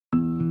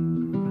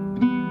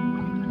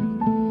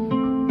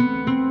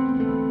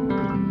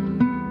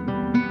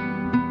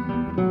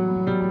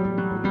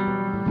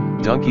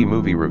Dunki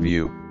movie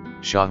review,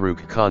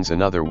 Shahrukh Khan's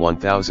another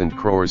 1000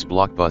 crores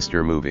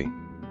blockbuster movie.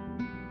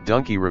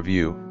 Dunki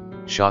review,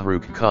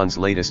 Shahrukh Khan's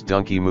latest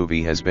Dunki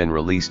movie has been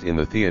released in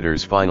the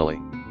theaters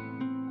finally.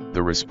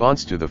 The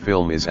response to the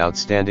film is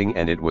outstanding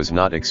and it was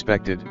not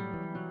expected.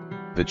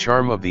 The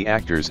charm of the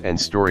actors and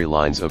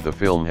storylines of the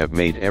film have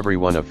made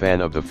everyone a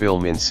fan of the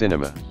film in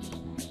cinema.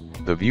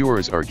 The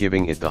viewers are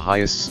giving it the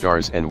highest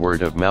stars and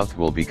word of mouth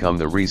will become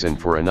the reason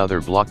for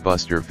another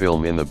blockbuster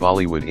film in the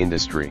Bollywood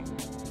industry.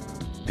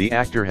 The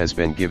actor has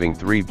been giving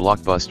 3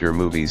 blockbuster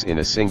movies in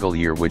a single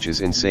year, which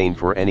is insane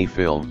for any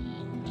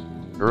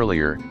film.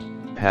 Earlier,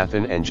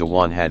 Pathaan and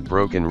Jawan had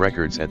broken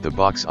records at the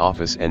box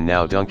office, and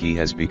now Dunki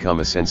has become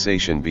a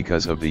sensation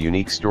because of the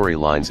unique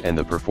storylines and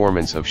the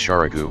performance of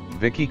Shahrukuh,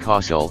 Vicky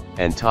Kaushal,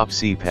 and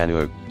Taapsee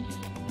Pannu.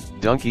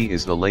 Dunki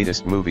is the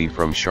latest movie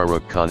from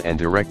Shahrukh Khan and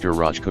director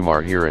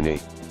Rajkumar Hirani.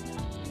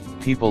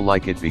 People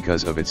like it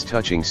because of its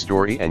touching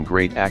story and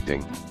great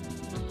acting.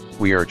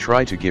 We are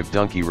try to give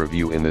Dunki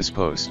review in this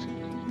post.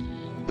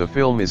 The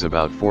film is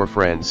about 4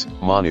 friends,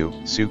 Manu,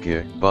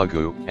 Sukhi,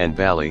 Buggu, and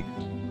Balli,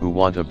 who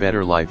want a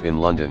better life in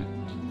London.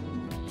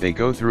 They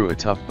go through a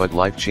tough but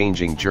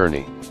life-changing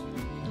journey.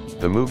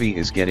 The movie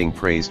is getting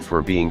praised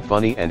for being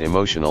funny and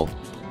emotional,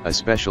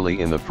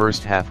 especially in the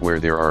first half where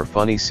there are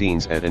funny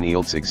scenes at an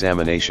IELTS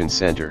examination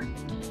center.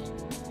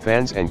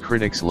 Fans and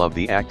critics love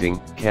the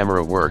acting,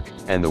 camera work,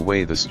 and the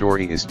way the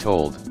story is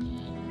told.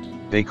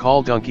 They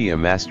call Dunki a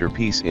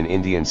masterpiece in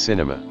Indian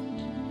cinema.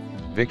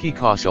 Vicky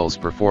Kaushal's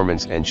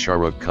performance and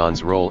Shahrukh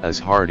Khan's role as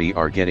Hardy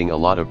are getting a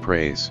lot of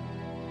praise.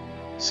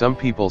 Some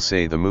people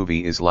say the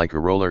movie is like a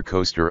roller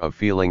coaster of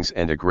feelings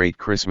and a great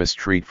Christmas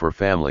treat for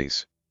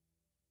families.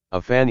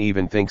 A fan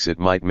even thinks it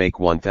might make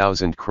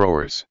 1000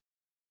 crores.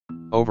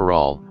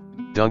 Overall,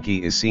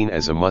 Dunki is seen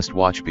as a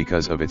must-watch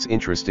because of its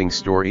interesting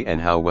story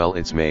and how well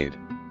it's made.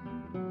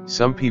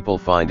 Some people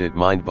find it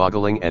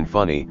mind-boggling and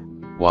funny,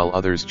 while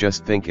others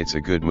just think it's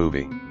a good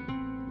movie.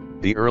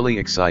 The early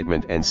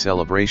excitement and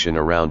celebration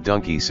around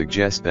Dunki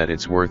suggest that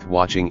it's worth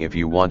watching if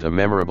you want a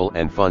memorable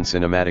and fun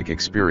cinematic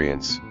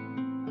experience.